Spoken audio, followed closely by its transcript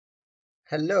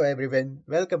Hello everyone,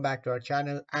 welcome back to our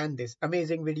channel and this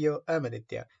amazing video. I'm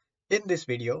Aditya. In this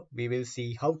video, we will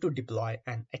see how to deploy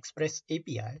an Express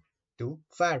API to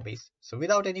Firebase. So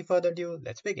without any further ado,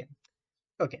 let's begin.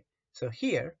 Okay, so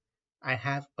here I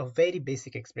have a very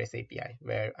basic Express API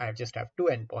where I just have two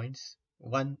endpoints.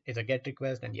 One is a GET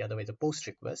request and the other is a POST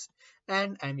request.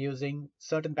 And I'm using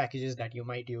certain packages that you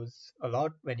might use a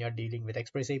lot when you're dealing with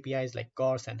Express APIs like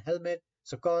CORS and Helmet.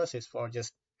 So CORS is for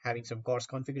just having some CORS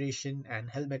configuration and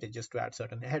Helmet is just to add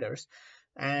certain headers.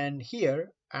 And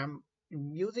here I'm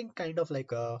using kind of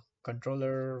like a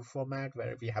controller format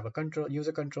where we have a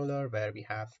user controller where we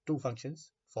have two functions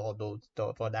for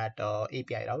that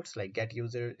API routes, like get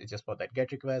user is just for that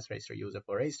get request, register user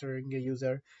for registering a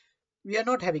user. We are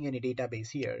not having any database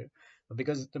here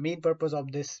because the main purpose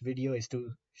of this video is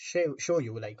to show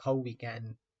you like how we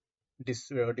can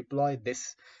deploy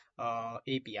this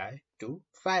API to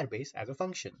Firebase as a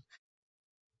function.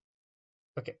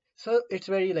 Okay, so it's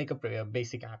very like a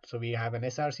basic app. So we have an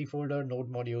SRC folder,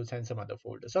 node modules, and some other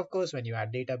folders. Of course, when you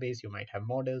add database, you might have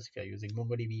models. If you're using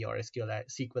MongoDB or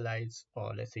SQLite,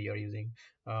 or let's say you're using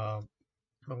uh,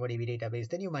 MongoDB database,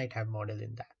 then you might have model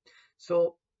in that.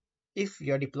 So if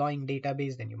you're deploying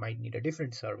database, then you might need a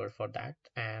different server for that.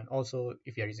 And also,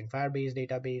 if you're using Firebase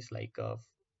database like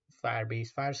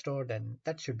Firebase Firestore, then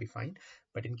that should be fine.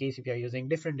 But in case if you're using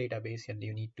different database, then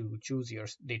you need to choose your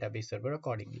database server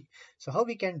accordingly. So how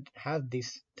we can have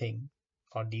this thing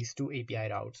or these two API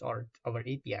routes or our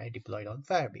API deployed on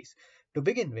Firebase? To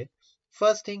begin with,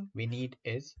 first thing we need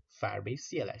is Firebase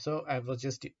CLI. So I was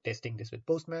just testing this with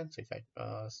Postman. So if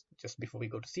I just before we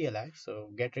go to CLI,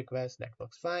 so get request, that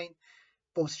works fine.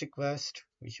 Post request,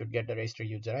 we should get the register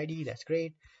user ID. That's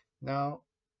great. Now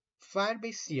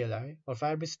Firebase CLI or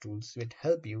Firebase tools will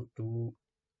help you to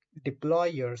deploy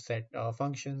your set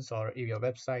functions or your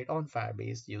website on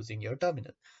Firebase using your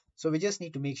terminal. So we just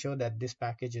need to make sure that this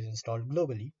package is installed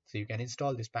globally. So you can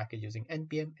install this package using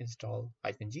npm install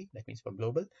 -g, that means for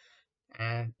global,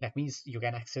 and that means you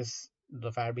can access the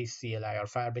Firebase CLI or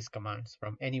Firebase commands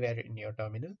from anywhere in your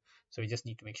terminal. So we just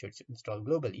need to make sure it's installed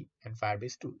globally and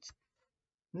Firebase tools.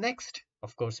 Next,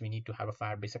 of course, we need to have a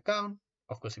Firebase account.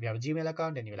 Of course, if you have a Gmail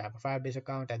account, then you will have a Firebase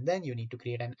account, and then you need to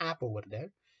create an app over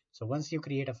there. So once you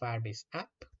create a Firebase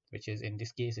app, which is in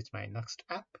this case, it's my Next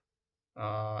app,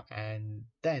 and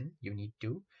then you need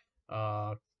to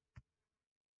uh,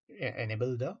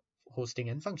 enable the hosting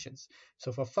and functions.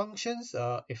 So for functions,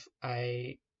 if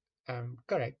I am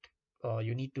correct,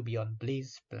 you need to be on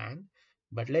Blaze plan.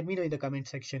 But let me know in the comment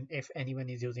section if anyone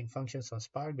is using functions on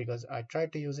Spark, because I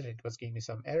tried to use it, it was giving me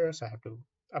some errors. So I have to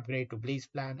upgrade to Blaze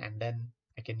plan and then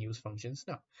I can use functions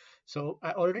now. So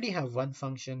I already have one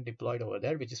function deployed over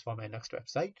there, which is for my Next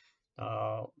website.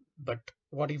 Uh, but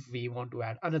what if we want to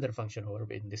add another function over,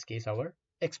 in this case, our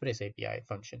Express API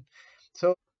function?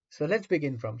 So so let's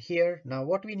begin from here. Now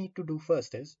what we need to do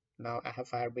first is, now I have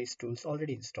Firebase tools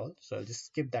already installed. So I'll just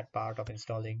skip that part of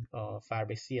installing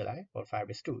Firebase CLI or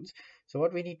Firebase tools. So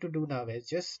what we need to do now is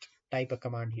just type a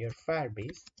command here,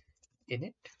 Firebase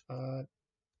init.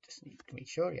 Just need to make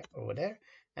sure, yeah, over there.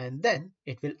 And then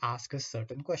it will ask us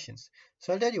certain questions.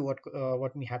 So I'll tell you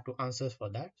what we have to answer for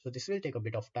that. So this will take a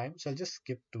bit of time. So I'll just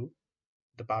skip to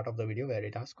the part of the video where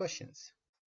it asks questions.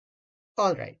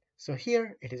 All right, so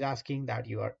here it is asking that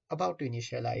you are about to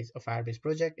initialize a Firebase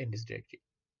project in this directory.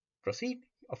 Proceed.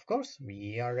 Of course,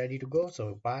 we are ready to go,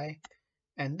 so bye.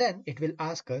 And then it will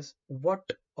ask us what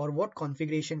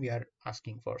configuration we are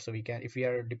asking for. So we can, if we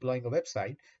are deploying a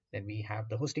website, then we have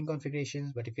the hosting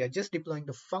configurations. But if we are just deploying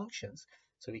the functions,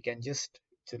 so we can just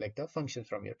select the functions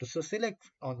from here. So select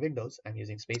on Windows, I'm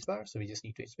using spacebar, so we just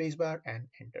need to hit spacebar and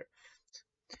enter.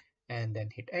 And then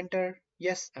hit enter.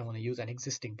 Yes, I want to use an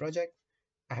existing project.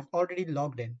 I have already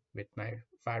logged in with my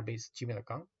Firebase Gmail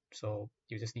account. So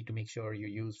you just need to make sure you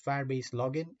use Firebase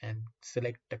login and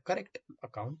select the correct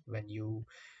account when you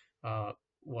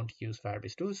want to use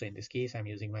Firebase too. So in this case, I'm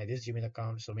using this Gmail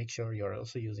account. So make sure you're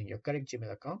also using your correct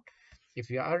Gmail account. If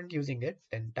you aren't using it,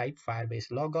 then type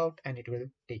Firebase logout and it will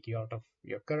take you out of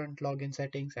your current login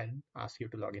settings and ask you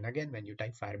to log in again when you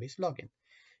type Firebase login.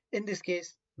 In this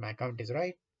case, my account is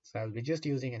right. So I'll be just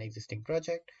using an existing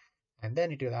project, and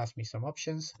then it will ask me some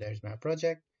options. There's my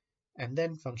project and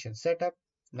then function setup.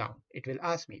 Now it will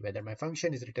ask me whether my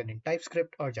function is written in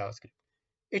TypeScript or JavaScript.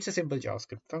 It's a simple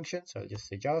JavaScript function, so I'll just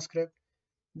say JavaScript.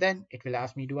 Then it will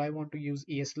ask me, do I want to use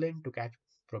ESLint to catch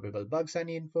probable bugs and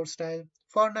enforce style?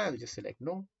 For now, I'll just select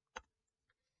no.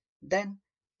 Then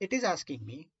it is asking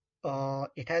me,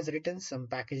 it has written some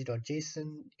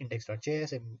package.json,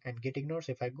 index.js, and gitignore.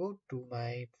 So if I go to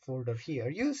my folder here,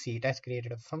 you'll see it has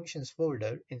created a functions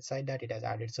folder. Inside that, it has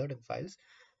added certain files.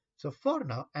 So for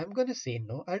now, I'm going to say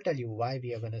no. I'll tell you why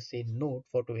we are going to say no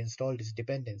for to install these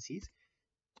dependencies.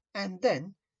 And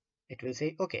then it will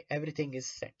say, okay, everything is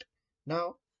set.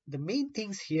 Now, the main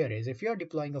things here is if you're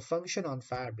deploying a function on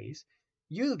Firebase,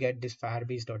 you'll get this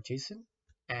firebase.json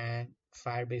and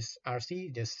Firebase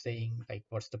RC just saying like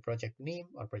what's the project name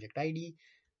or project ID.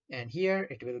 And here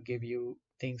it will give you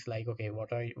things like, okay,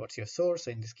 what's your source?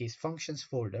 So in this case, functions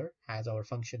folder has our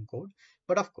function code.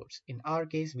 But of course, in our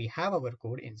case, we have our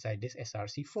code inside this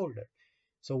src folder.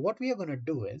 So what we are going to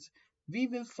do is we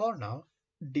will for now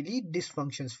delete this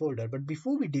functions folder. But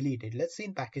before we delete it, let's see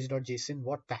in package.json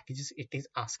what packages it is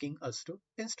asking us to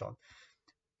install.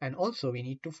 And also we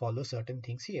need to follow certain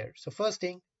things here. So first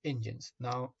thing, engines.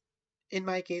 Now, in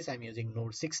my case, I'm using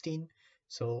node 16.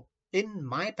 So in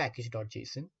my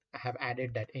package.json, I have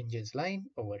added that engines line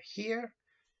over here.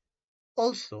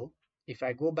 Also, if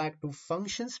I go back to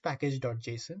functions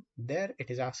package.json, there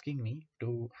it is asking me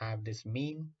to have this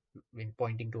main when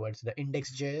pointing towards the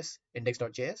index.js.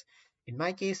 In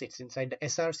my case, it's inside the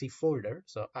src folder.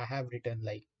 So I have written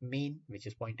like main, which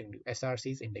is pointing to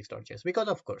src's index.js, because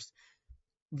of course,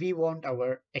 we want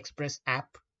our express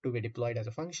app to be deployed as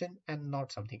a function and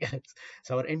not something else.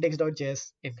 So our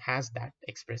index.js, it has that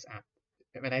express app.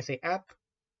 When I say app,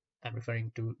 I'm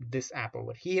referring to this app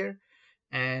over here.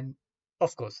 And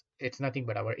of course, it's nothing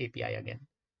but our API again.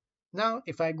 Now,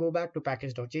 if I go back to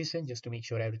package.json just to make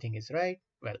sure everything is right,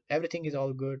 well, everything is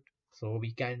all good. So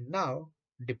we can now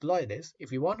deploy this.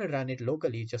 If you want to run it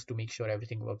locally just to make sure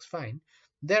everything works fine,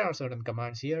 there are certain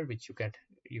commands here which you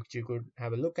could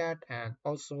have a look at and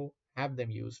also have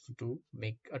them used to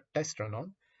make a test run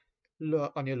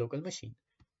on your local machine.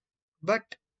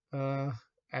 But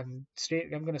I'm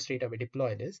going to straight away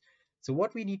deploy this. So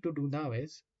what we need to do now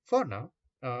is, for now,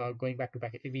 going back to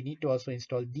package, we need to also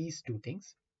install these two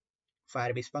things,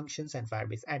 Firebase functions and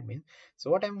Firebase admin.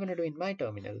 So what I'm going to do in my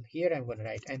terminal, here I'm going to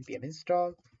write npm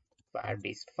install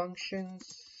Firebase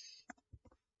functions,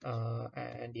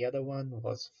 and the other one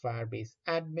was Firebase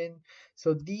admin.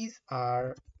 So these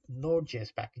are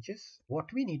Node.js packages.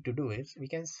 What we need to do is we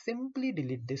can simply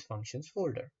delete this functions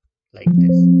folder like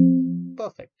this.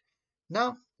 Perfect.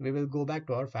 Now we will go back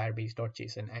to our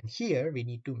firebase.json, and here we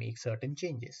need to make certain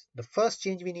changes. The first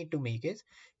change we need to make is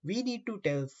we need to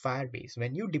tell Firebase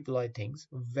when you deploy things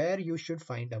where you should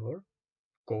find our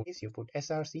code. You put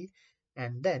src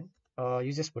and then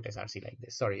you just put src like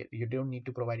this. Sorry, you don't need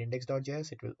to provide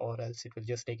index.js, it will, or else it will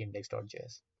just take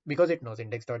index.js, because it knows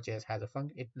index.js has a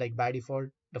function. It, like by default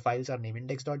the files are named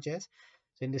index.js.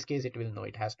 So in this case, it will know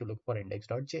it has to look for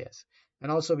index.js. And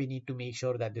also we need to make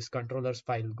sure that this controllers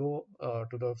file go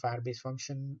to the Firebase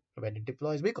function when it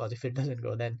deploys, because if it doesn't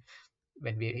go, then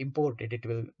when we import it, it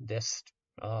will just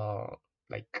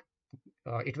like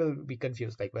it will be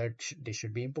confused like where they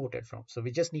should be imported from. So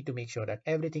we just need to make sure that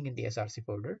everything in the src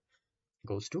folder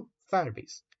goes to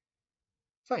Firebase.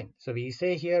 Fine. So we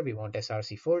say here we want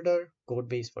src folder, code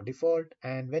base for default,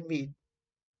 and when we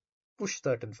push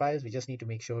certain files, we just need to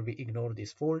make sure we ignore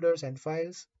these folders and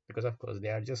files, because of course they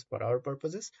are just for our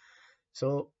purposes.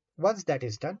 So once that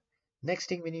is done, next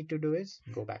thing we need to do is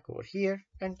go back over here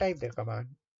and type the command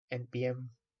npm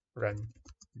run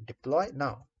deploy.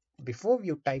 Now, before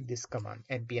you type this command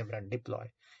npm run deploy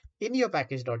in your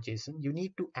package.json, you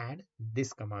need to add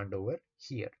this command over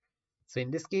here. So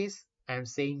in this case, I'm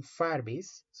saying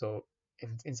Firebase. So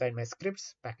inside my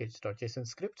scripts, package.json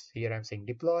scripts, here I'm saying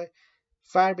deploy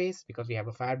Firebase, because we have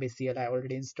a Firebase CLI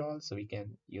already installed, so we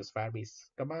can use Firebase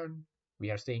command.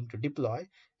 We are saying to deploy,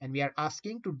 and we are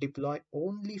asking to deploy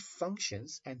only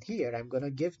functions. And here I'm going to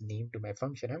give name to my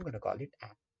function. I'm going to call it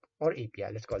app or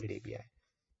API. Let's call it API.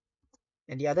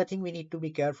 And the other thing we need to be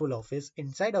careful of is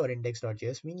inside our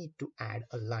index.js, we need to add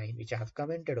a line which I have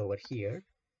commented over here.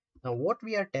 Now what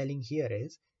we are telling here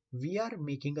is we are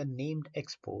making a named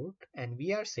export, and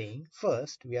we are saying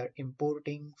first we are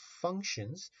importing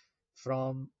functions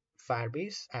from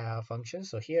Firebase functions.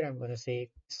 So here I'm going to say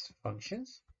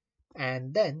functions,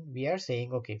 and then we are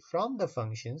saying, okay, from the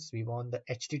functions we want the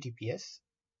HTTPS,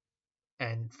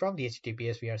 and from the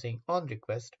HTTPS we are saying on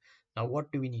request. Now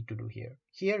what do we need to do here?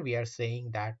 Here we are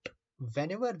saying that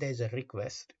whenever there's a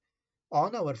request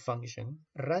on our function,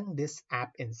 run this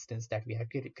app instance that we have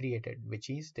created, which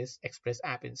is this express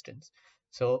app instance.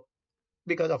 So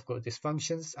because of course these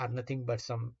functions are nothing but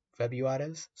some web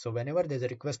URLs, so whenever there's a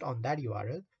request on that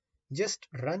URL, just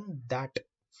run that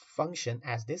function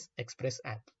as this express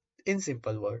app. In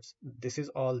simple words, this is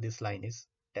all this line is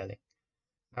telling.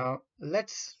 Now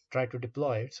let's try to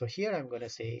deploy it. So here I'm going to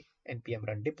say npm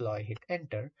run deploy, hit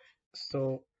enter.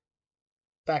 So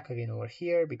back again over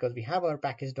here because we have our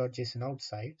package.json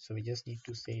outside. So we just need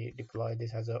to say deploy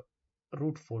this as a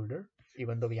root folder,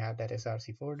 even though we have that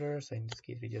src folder. So in this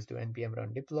case, we just do npm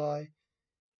run deploy.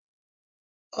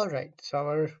 All right, so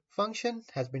our function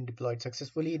has been deployed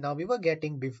successfully. Now we were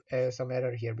getting some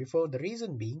error here before. The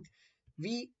reason being,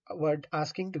 we were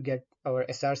asking to get our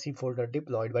src folder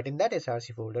deployed, but in that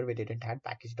src folder, we didn't have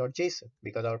package.json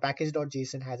because our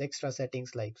package.json has extra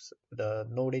settings like the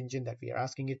node engine that we are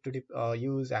asking it to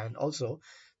use, and also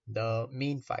the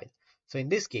main file. So in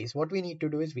this case, what we need to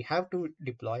do is we have to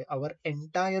deploy our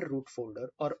entire root folder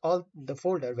or all the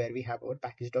folder where we have our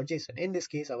package.json. In this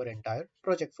case, our entire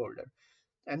project folder.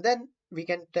 And then we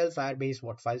can tell Firebase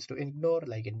what files to ignore,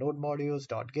 like in node modules,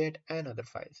 .get, and other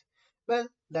files. Well,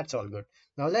 that's all good.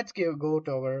 Now let's go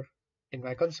to our in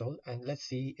my console and let's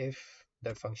see if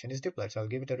the function is deployed. So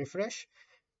I'll give it a refresh,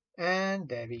 and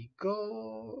there we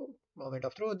go. Moment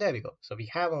of truth. There we go. So we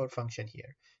have our function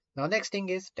here. Now next thing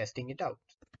is testing it out.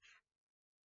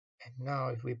 And now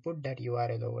if we put that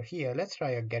URL over here, let's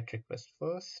try a GET request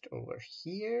first over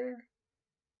here.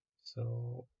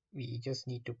 So we just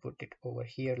need to put it over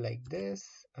here like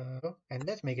this, and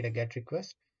let's make it a GET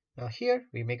request. Now here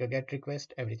we make a GET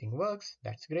request, everything works,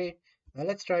 that's great. Now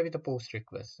let's try with a POST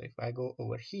request. So if I go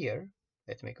over here,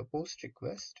 let's make a POST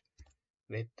request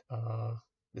with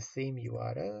the same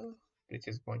URL, which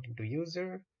is pointing to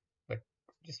user, but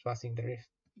just passing the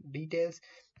details.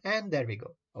 And there we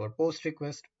go. Our POST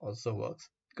request also works.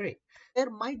 Great. There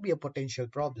might be a potential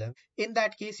problem. In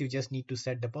that case, you just need to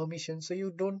set the permission. So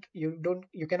you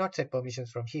cannot set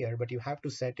permissions from here, but you have to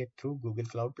set it through Google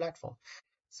Cloud Platform.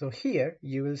 So here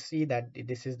you will see that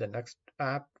this is the next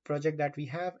app project that we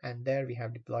have, and there we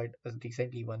have deployed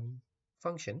recently one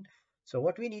function. So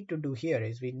what we need to do here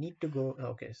is we need to go,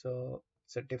 okay, so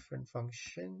it's a different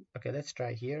function. Okay, let's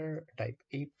try here,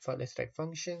 let's type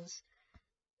functions,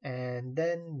 and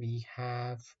then we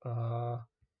have cloud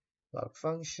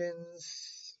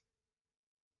functions,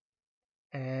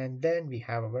 and then we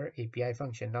have our API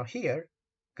function. Now here,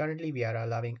 currently we are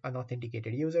allowing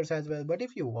unauthenticated users as well, but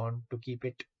if you want to keep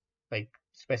it like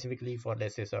specifically for,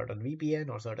 let's say, certain VPN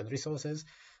or certain resources,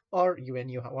 or when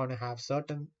you want to have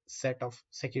certain set of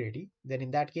security, then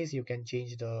in that case you can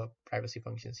change the privacy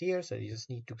functions here. So you just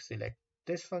need to select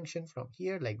this function from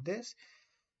here like this,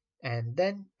 and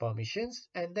then permissions,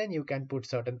 and then you can put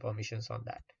certain permissions on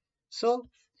that. So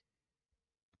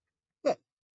well,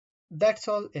 that's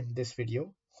all in this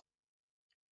video.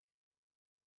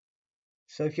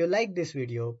 So if you like this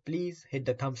video, please hit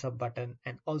the thumbs up button,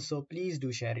 and also please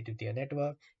do share it with your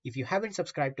network. If you haven't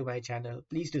subscribed to my channel,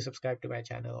 please do subscribe to my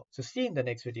channel. So see you in the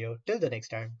next video. Till the next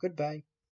time, goodbye.